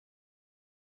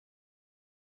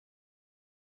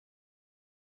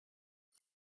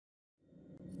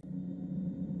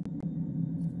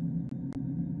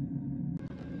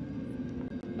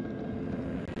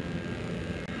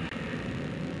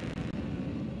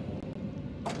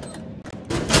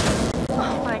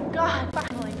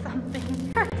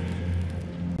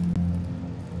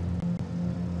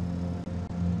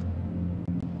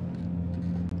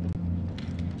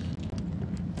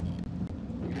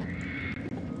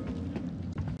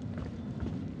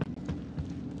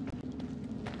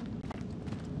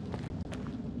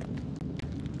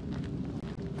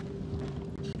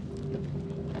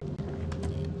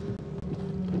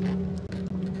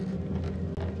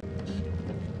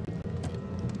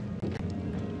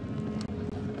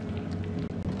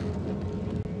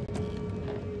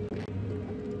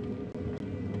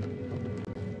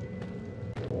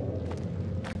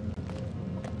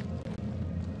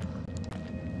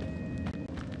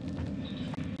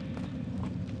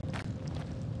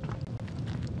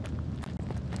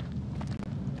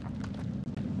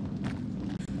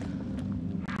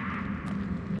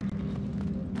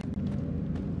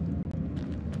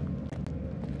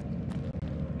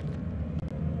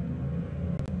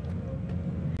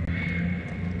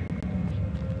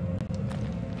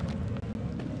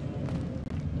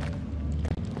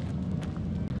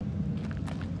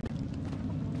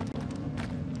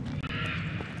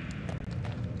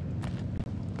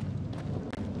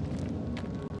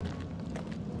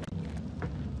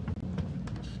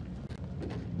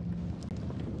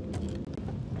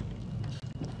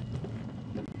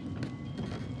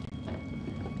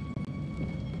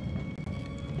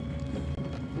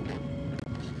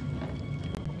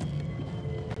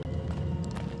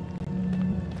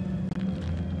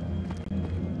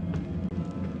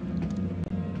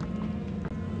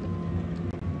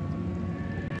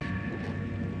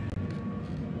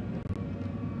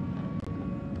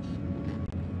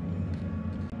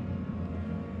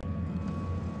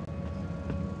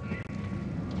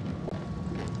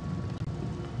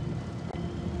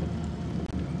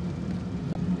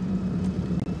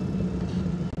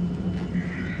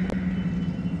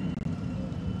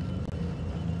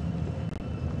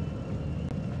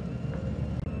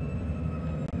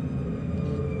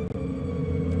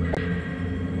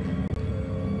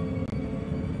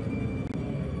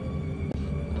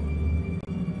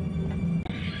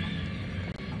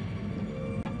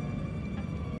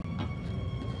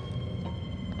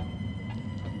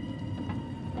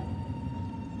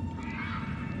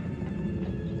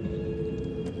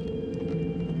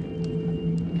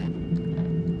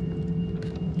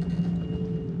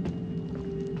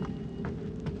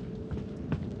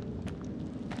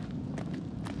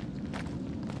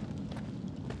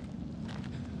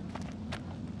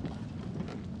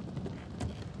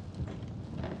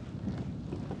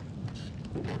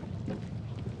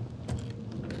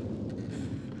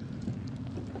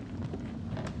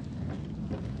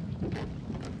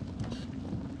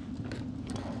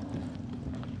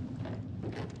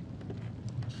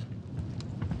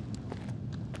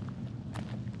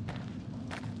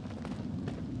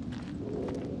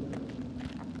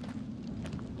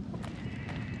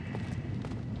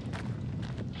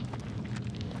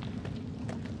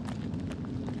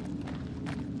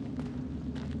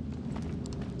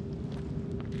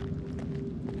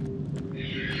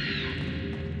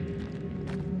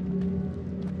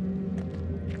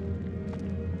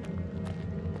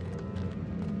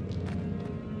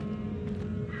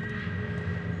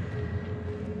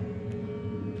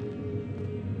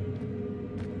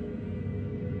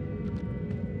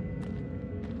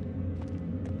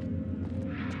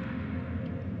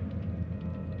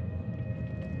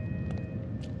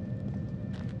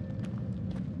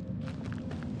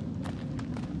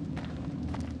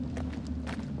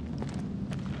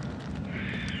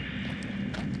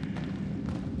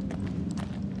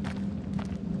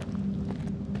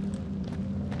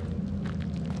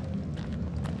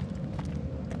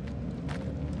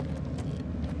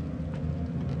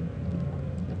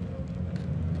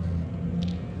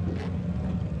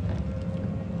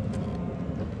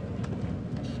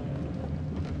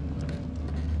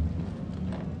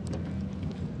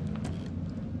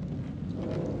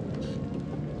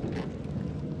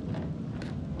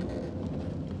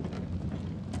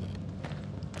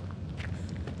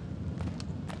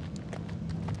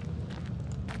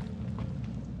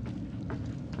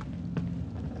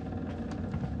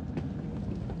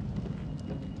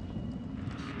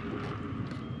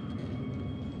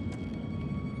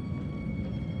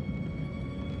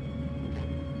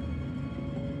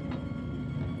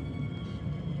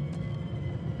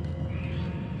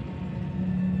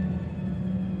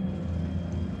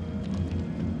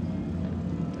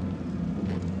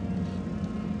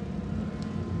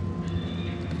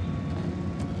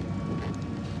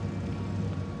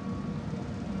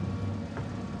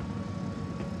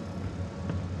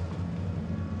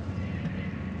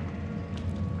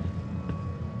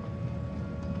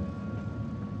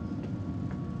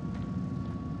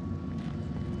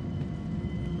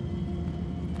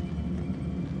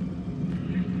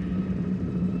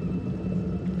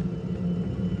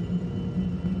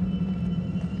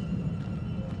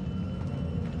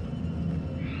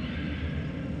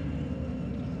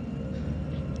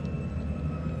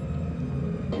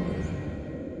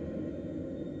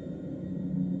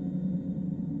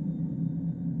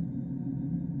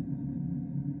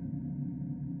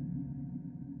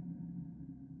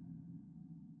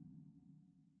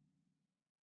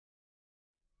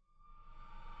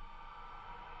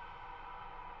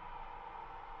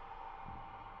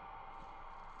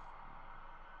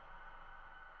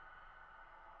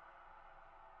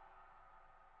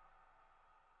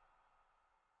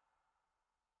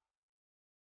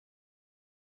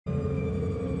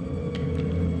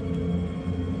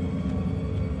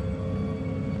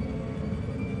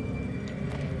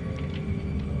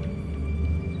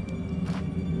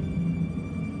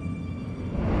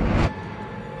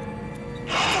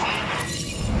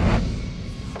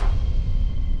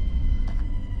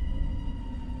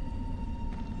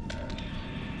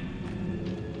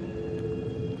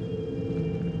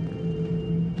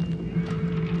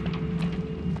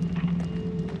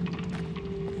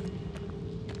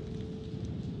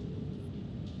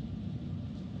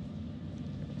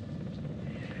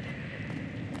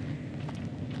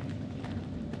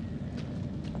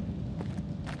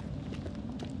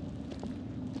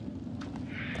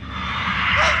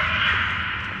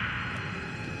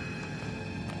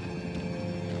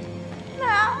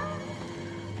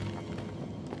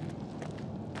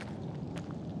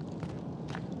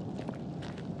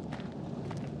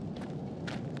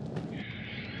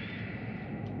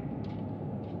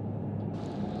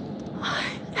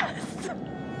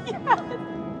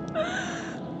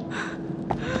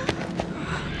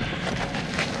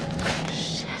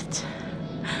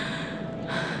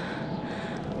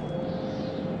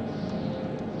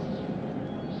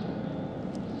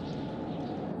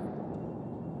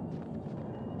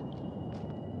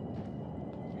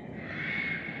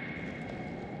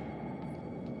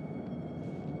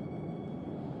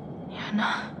again.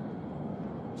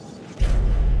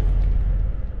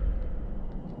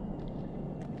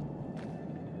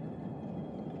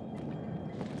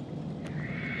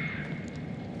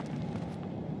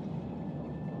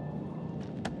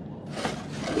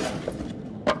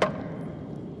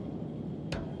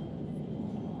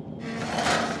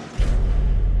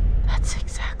 That's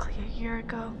exactly a year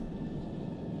ago.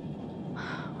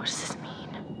 What does this mean?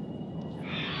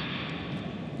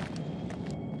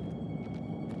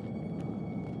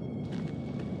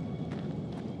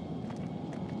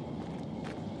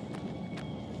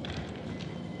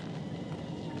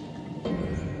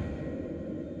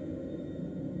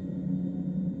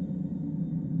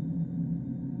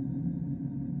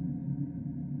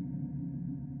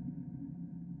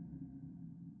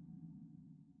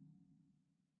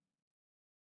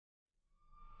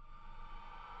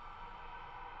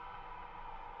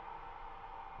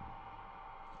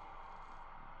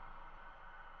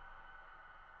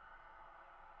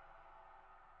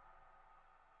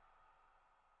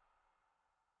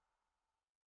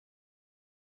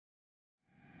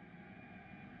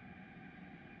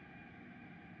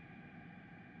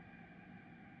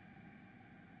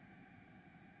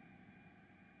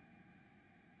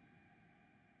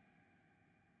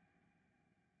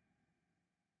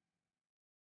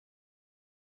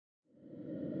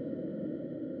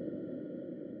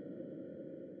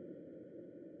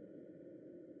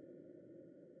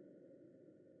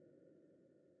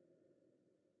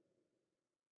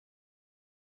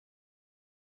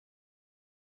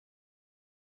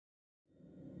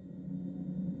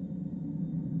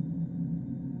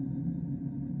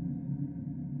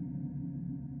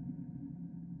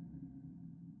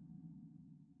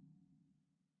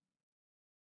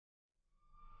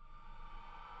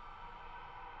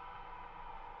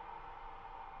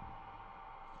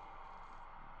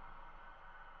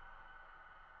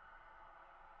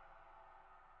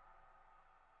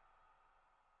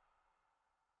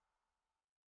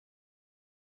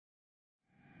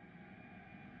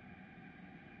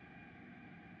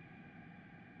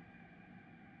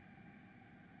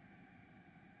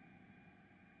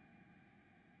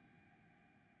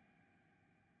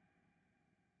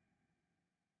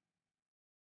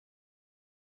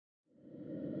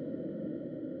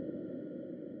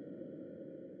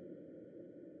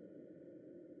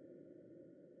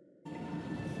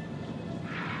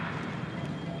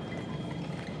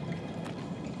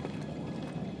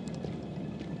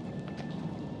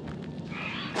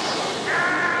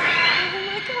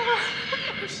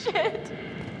 Shit.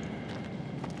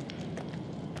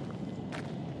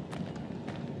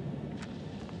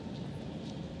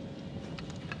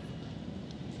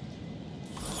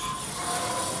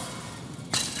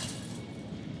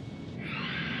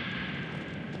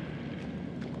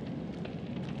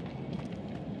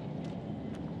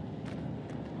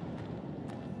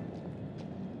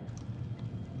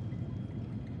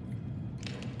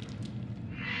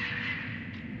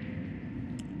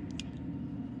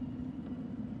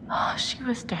 Oh, she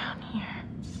was down here.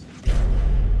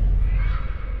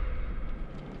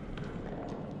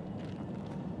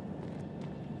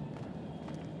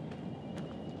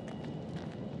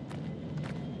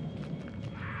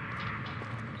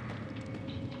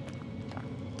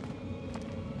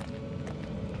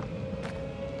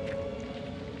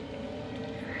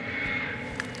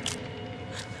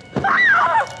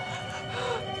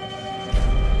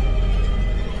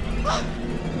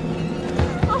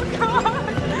 Oh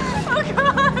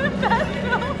God,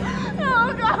 Beth, no.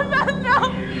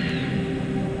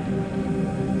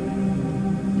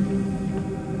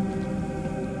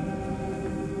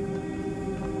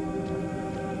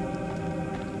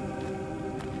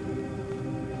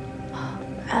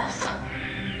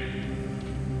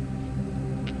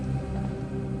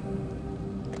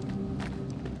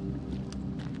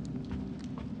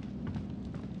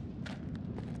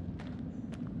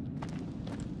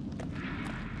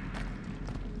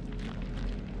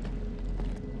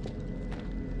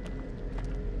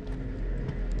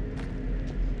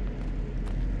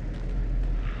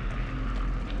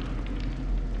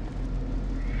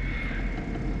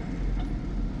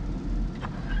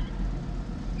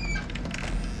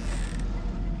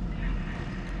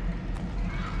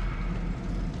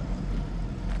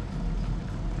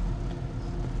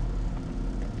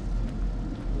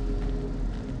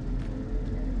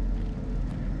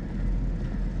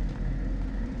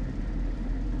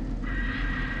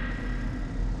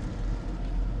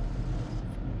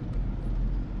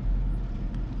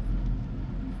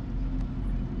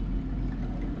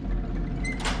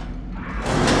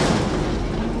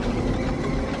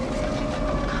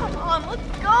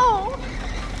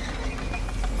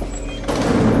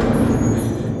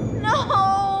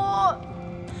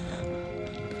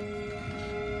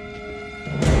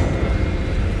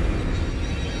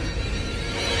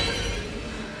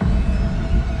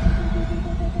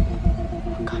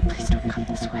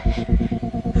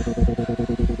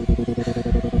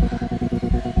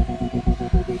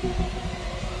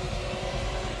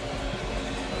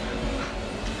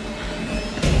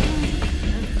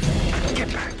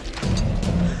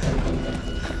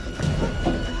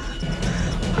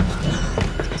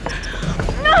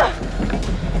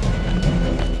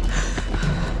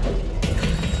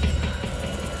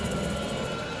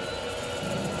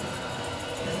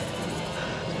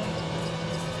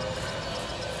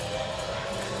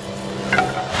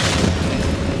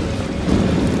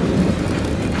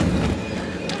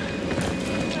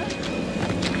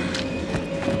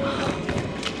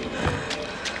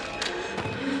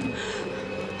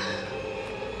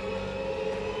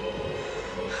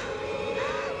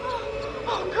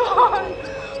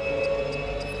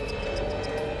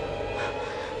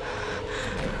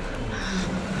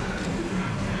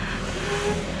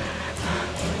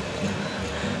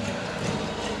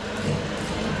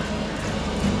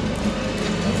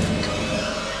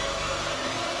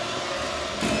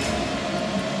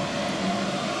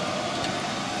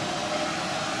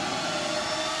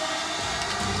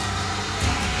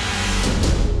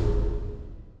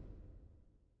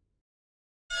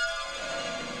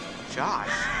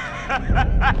 Josh.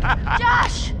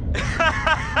 Josh!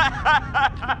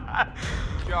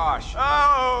 Josh.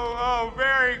 Oh,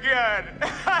 very good.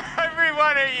 Every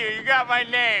one of you, you got my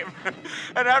name.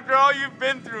 And after all you've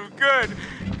been through, good.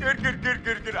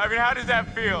 I mean, how does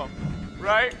that feel,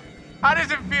 right? How does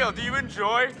it feel? Do you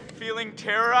enjoy feeling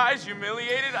terrorized,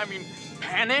 humiliated? I mean,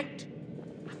 panicked?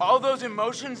 All those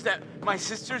emotions that my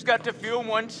sisters got to feel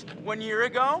 1 year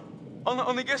ago?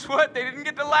 Only guess what? They didn't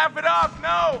get to laugh it off.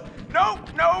 No,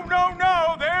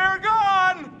 they're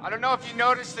gone. I don't know if you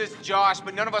noticed this, Josh,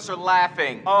 but none of us are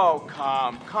laughing. Oh,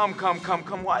 come.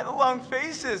 Why the long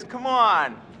faces? Come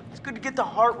on. It's good to get the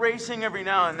heart racing every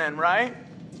now and then, right?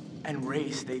 And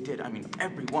race they did. I mean,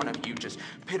 every one of you just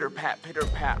pitter-pat.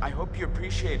 I hope you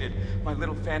appreciated my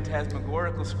little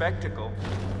phantasmagorical spectacle.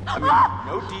 I mean,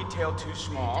 no detail too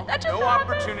small, no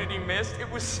opportunity missed. It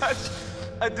was such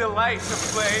a delight to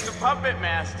play the puppet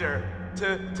master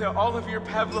to all of your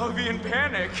Pavlovian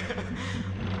panic.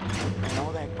 And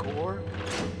all that gore,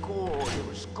 there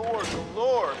was gore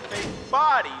galore, fake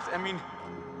bodies. I mean,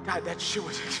 God, that shit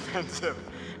was expensive.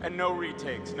 And no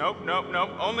retakes. Nope.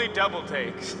 Only double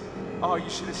takes. Oh, you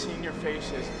should have seen your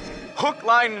faces. Hook,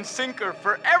 line, and sinker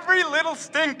for every little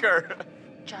stinker.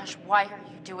 Josh, why are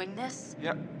you doing this?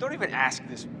 Yeah, don't even ask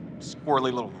this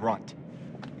squirrely little runt.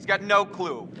 He's got no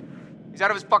clue. He's out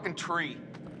of his fucking tree.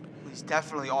 He's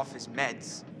definitely off his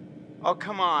meds. Oh,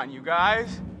 come on, you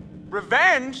guys.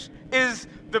 Revenge is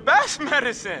the best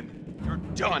medicine. You're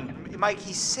done. Mike,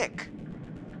 he's sick.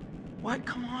 What?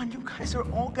 Come on, you guys are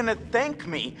all gonna thank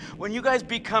me when you guys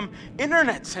become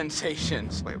internet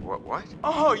sensations. Wait, what?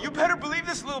 Oh, you better believe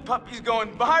this little puppy's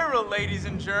going viral, ladies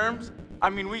and germs.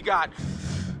 I mean, we got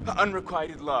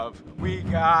unrequited love. We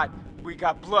got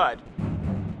blood.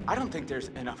 I don't think there's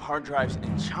enough hard drives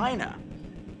in China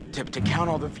to count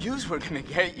all the views we're gonna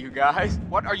get, you guys.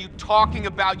 What are you talking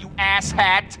about, you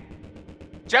asshat?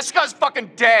 Jessica's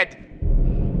fucking dead.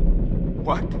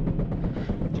 What?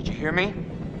 Did you hear me?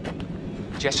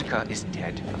 Jessica is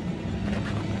dead.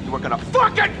 You are gonna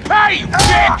fucking pay, you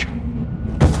dick!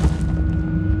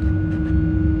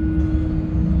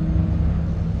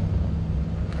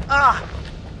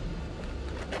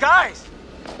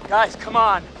 Guys, come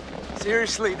on.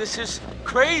 Seriously, this is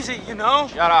crazy, you know?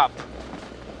 Shut up.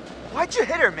 Why'd you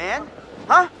hit her, man?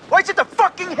 Huh? Why'd you have to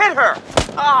fucking hit her?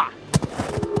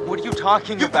 What are you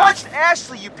talking You about? punched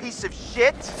Ashley, you piece of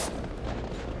shit!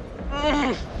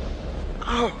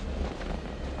 Oh,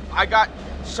 I got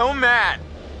so mad.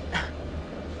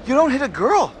 You don't hit a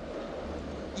girl.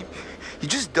 You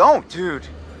just don't. Dude,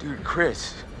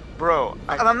 Chris, bro.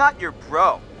 I'm not your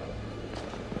bro.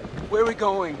 Where are we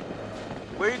going?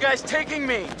 Where are you guys taking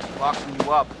me? Locking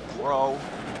you up, bro.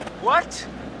 What?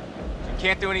 You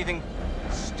can't do anything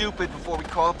stupid before we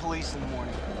call the police in the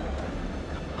morning.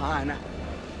 Come on.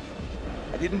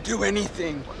 I didn't do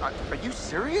anything. Are you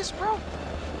serious, bro?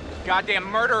 Goddamn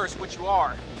murderer is what you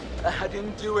are. I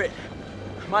didn't do it.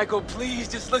 Michael, please,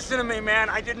 just listen to me, man.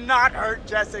 I did not hurt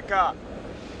Jessica.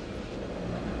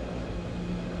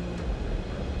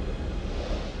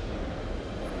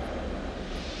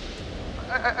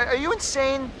 Are you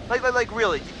insane? Like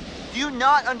really? Do you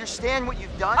not understand what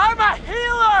you've done? I'm a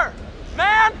healer,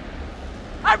 man.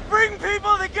 I bring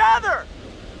people together.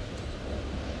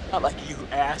 Not like you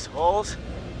assholes.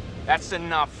 That's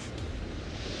enough.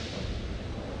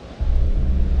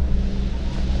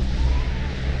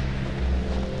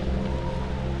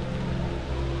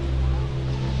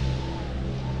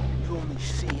 You only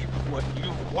see what you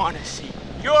want to see.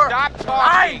 You're Stop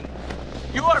talking!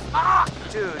 You are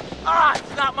Dude.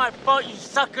 It's not my fault you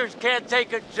suckers can't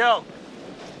take a joke.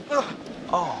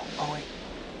 Oh, wait.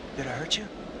 Did I hurt you?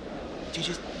 Did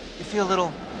you feel a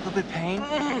little bit of pain?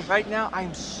 Right now, I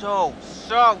am so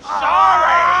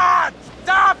sorry!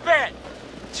 Stop it!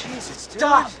 Jesus, dude.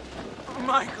 Stop!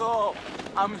 Michael,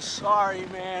 I'm sorry,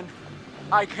 man.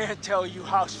 I can't tell you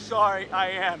how sorry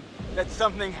I am that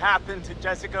something happened to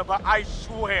Jessica, but I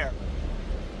swear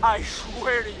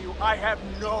to you, I have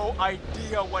no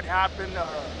idea what happened to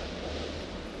her.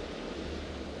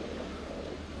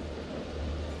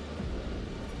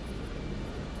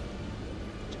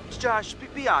 Josh,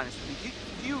 be honest with me.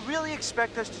 Do you really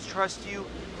expect us to trust you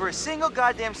for a single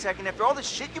goddamn second after all the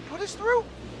shit you put us through?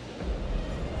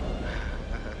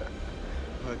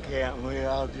 But can't we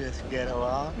all just get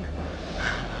along?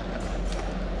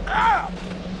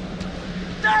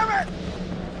 Damn it!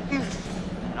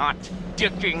 Not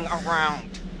dicking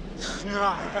around.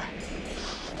 No.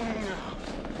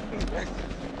 That's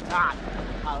not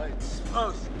how it's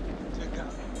supposed to go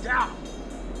down.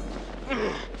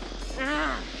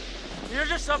 You're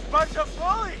just a bunch of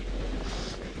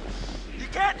bullies. You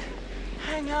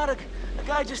hang out a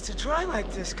guy just to try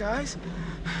like this, guys?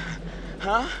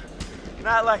 Huh?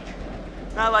 Not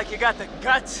like you got the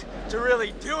guts to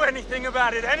really do anything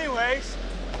about it anyways.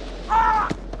 Ah!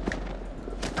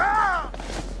 Ah!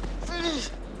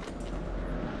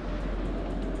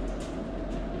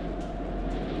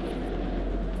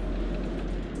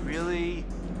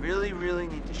 Really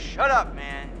need to shut up,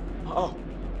 man. Oh.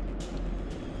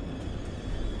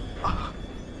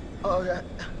 Oh,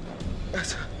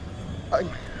 that's... I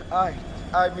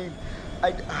mean,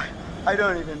 I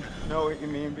don't even know what you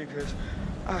mean because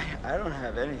I don't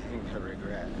have anything to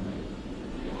regret.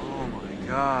 Oh my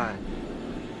God.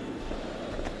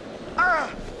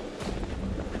 Ah!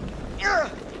 Yeah!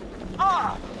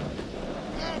 Ah!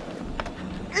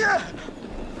 Yeah!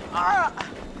 Ah!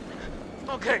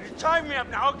 Okay, tie me up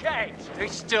now, okay. Stay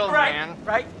still, Right, man.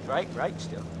 right,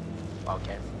 still.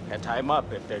 Okay, can tie him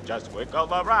up if they just wiggle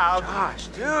around. Josh,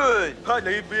 dude.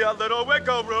 Leave me a little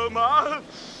wiggle room, huh?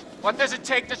 What does it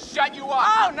take to shut you up?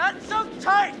 Oh, not so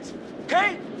tight,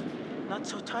 okay? Not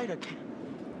so tight, I can't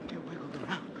wiggle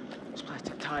around. Those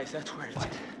plastic ties, that's where it's...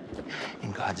 What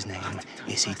in God's name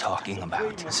is he talking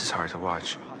about? This is hard to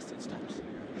watch.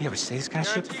 You ever say this kind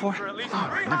of shit before? For at least Oh,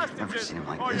 three I've never hostages seen him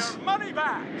like or this. your money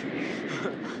back.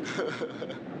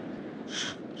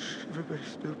 Everybody's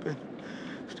stupid.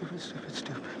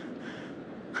 Stupid.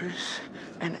 Chris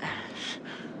and Ash.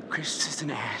 Chris is an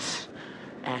ass.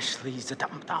 Ashley's a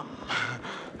dum-dum.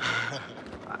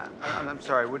 I'm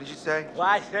sorry, what did you say? Well,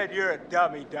 I said you're a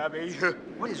dummy.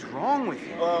 What is wrong with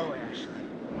you? Oh, Ashley.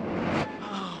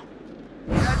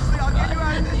 Ashley, I'll get you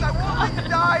out of this. I won't let you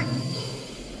die.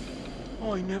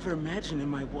 Oh, I never imagined in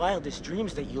my wildest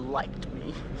dreams that you liked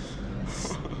me.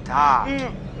 Stop.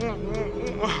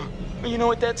 You know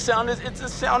what that sound is? It's the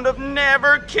sound of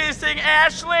never kissing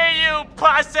Ashley, you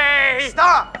pussy!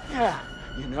 Stop! Yeah,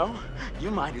 you know, you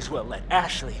might as well let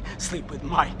Ashley sleep with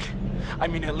Mike. I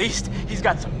mean, at least he's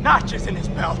got some notches in his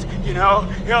belt, you know?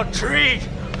 He'll treat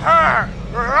her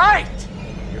right!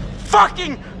 You're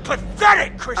fucking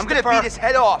pathetic, Christopher! I'm gonna beat his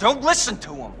head off. Don't listen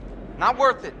to him. Not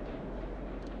worth it.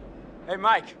 Hey,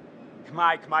 Mike.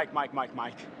 Mike.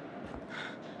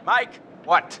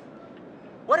 What?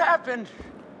 What happened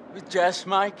with Jess,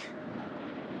 Mike?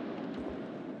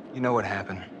 You know what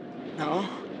happened. No,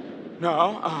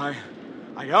 I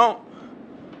don't.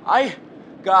 I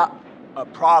got a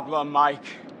problem, Mike.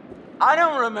 I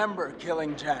don't remember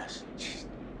killing Jess.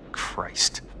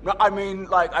 Christ. No, I mean,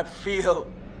 like, I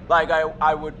feel like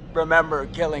I would remember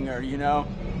killing her, you know?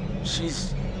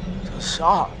 She's so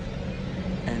soft.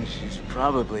 And she's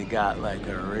probably got, like,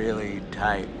 a really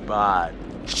tight bod.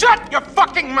 Shut your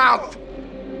fucking mouth!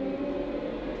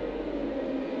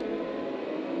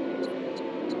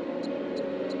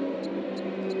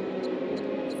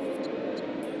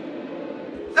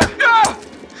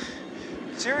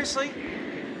 Seriously?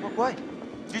 What?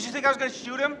 Did you think I was gonna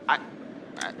shoot him? I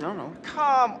don't know.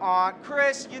 Come on,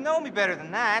 Chris. You know me better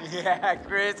than that. Yeah,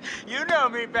 Chris, you know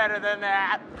me better than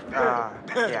that.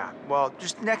 Yeah. Well,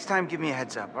 just next time give me a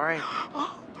heads up, all right?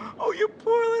 Oh, you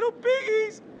poor little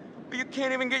piggies. You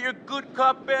can't even get your good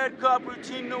cop, bad cop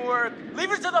routine to work.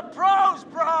 Leave it to the pros,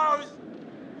 bros!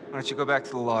 Why don't you go back to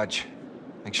the lodge?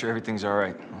 Make sure everything's all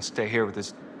right. I'll stay here with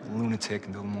this lunatic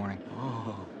until the morning.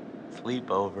 Oh,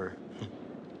 sleepover.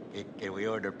 Can we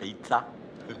order pizza?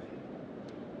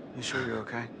 You sure you're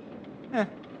okay? Yeah.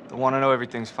 They'll want to know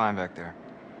everything's fine back there.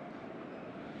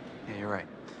 Yeah, you're right.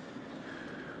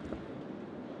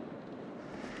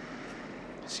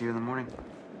 See you in the morning.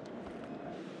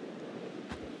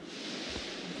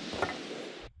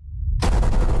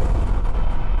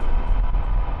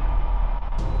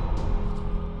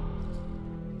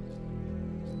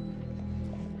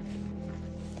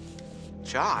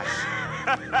 Josh.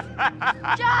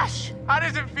 Josh! How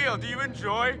does it feel? Do you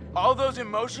enjoy all those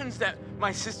emotions that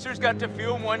my sisters got to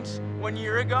feel once 1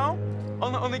 year ago?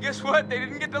 Only guess what? They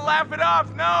didn't get to laugh it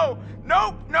off. No!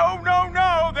 Nope!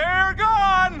 No! They're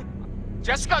gone!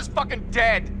 Jessica's fucking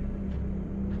dead.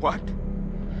 What?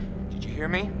 Did you hear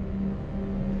me?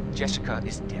 Jessica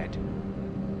is dead.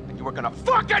 And you were gonna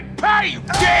fucking pay, you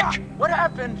dick! What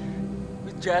happened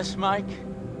with Jess, Mike?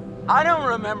 I don't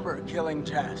remember killing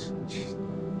Jess.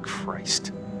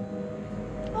 Christ.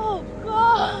 Oh,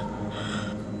 God!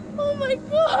 Oh, my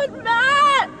God,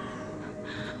 Matt!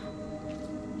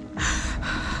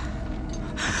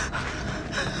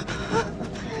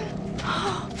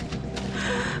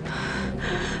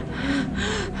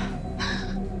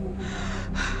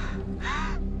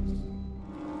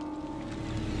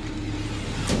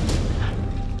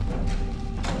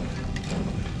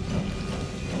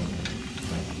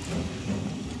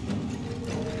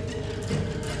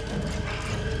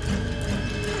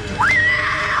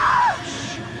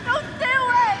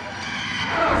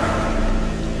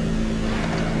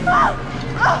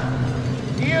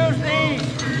 Use these.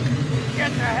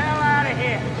 Get the hell out of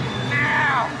here.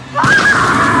 Now!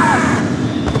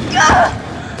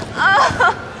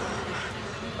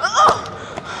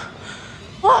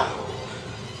 Whoa.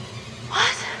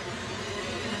 What?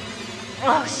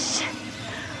 Oh, shit.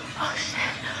 Oh,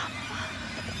 shit.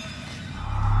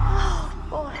 Oh,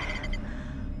 boy.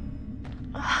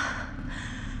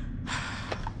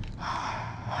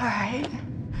 All right.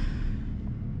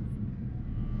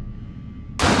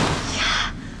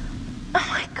 Yeah. Oh,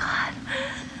 my God.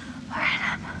 All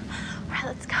right, all right,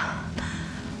 let's go.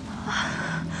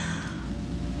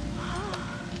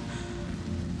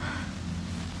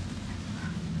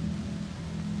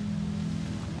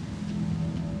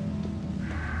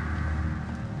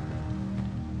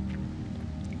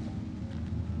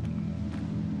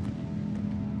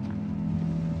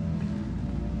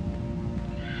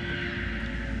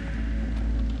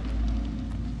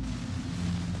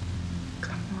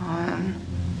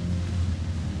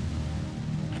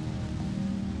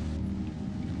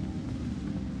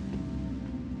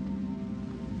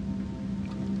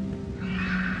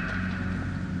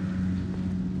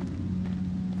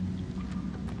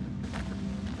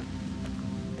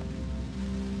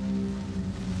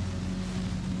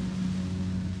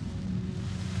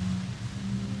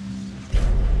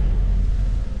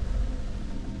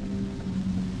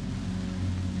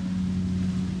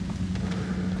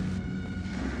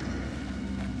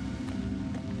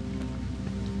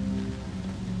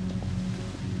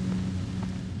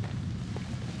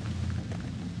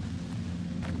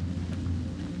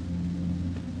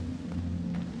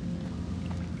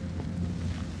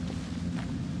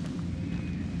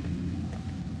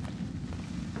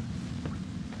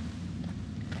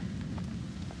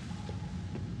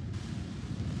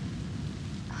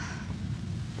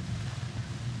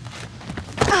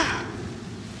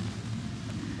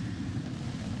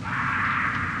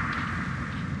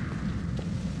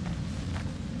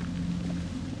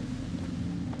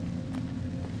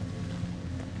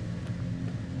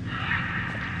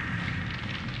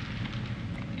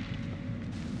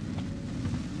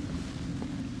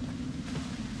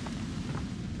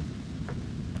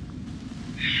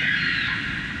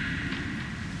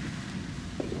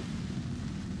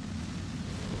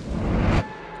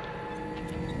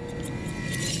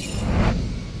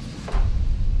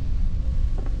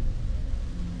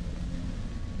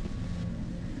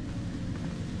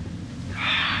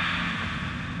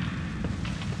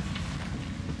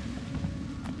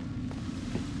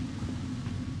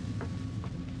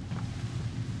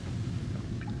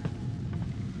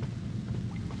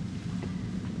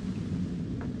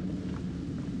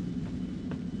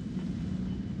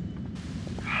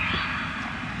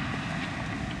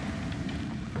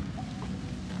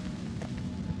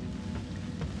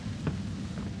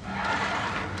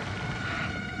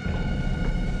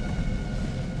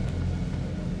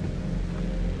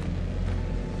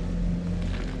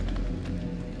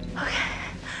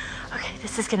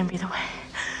 This is gonna be the way.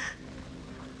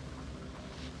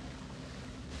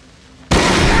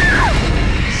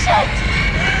 Shit!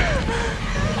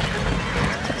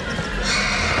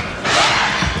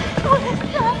 What is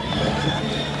that?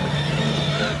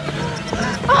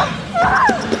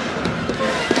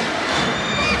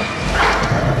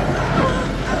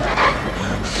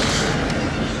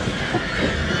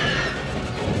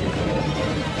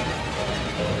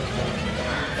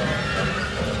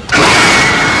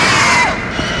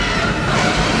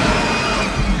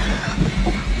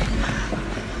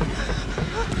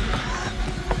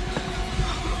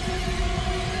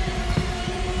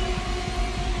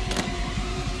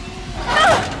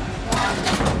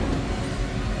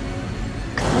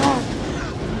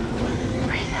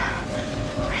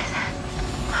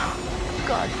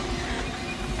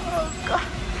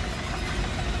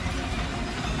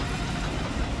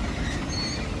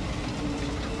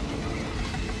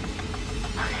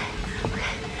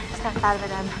 Snap out of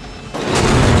it, Em.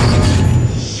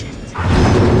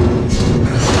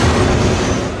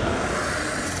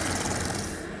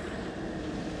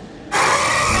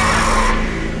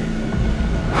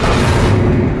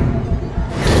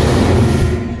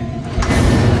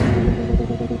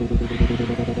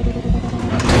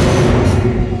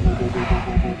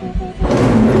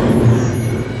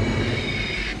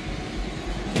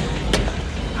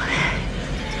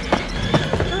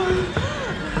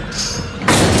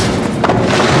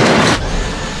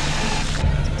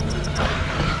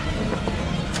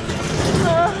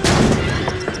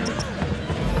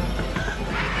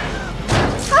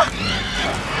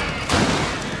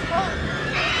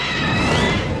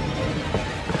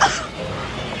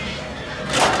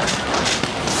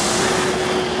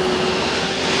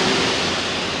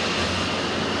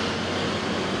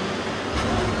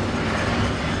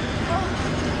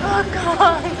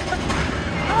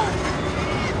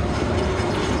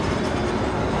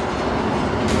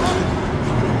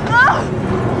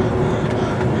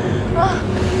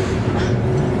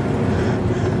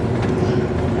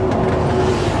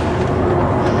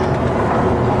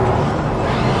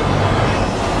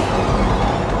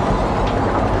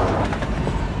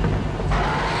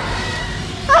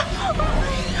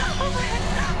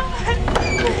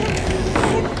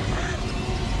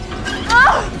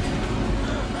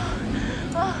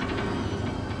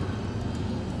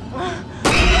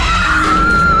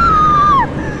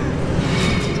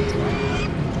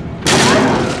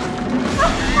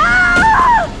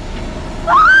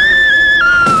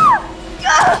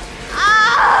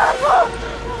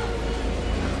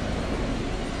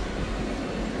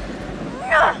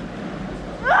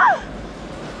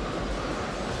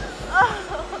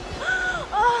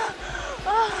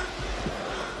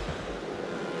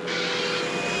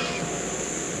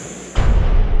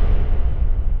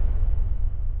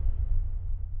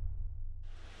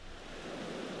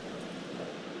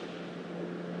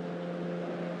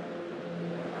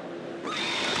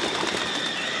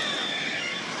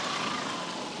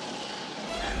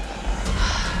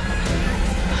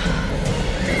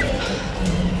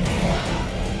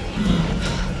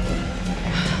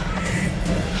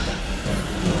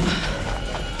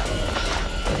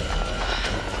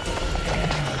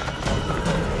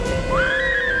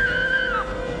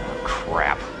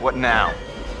 Now.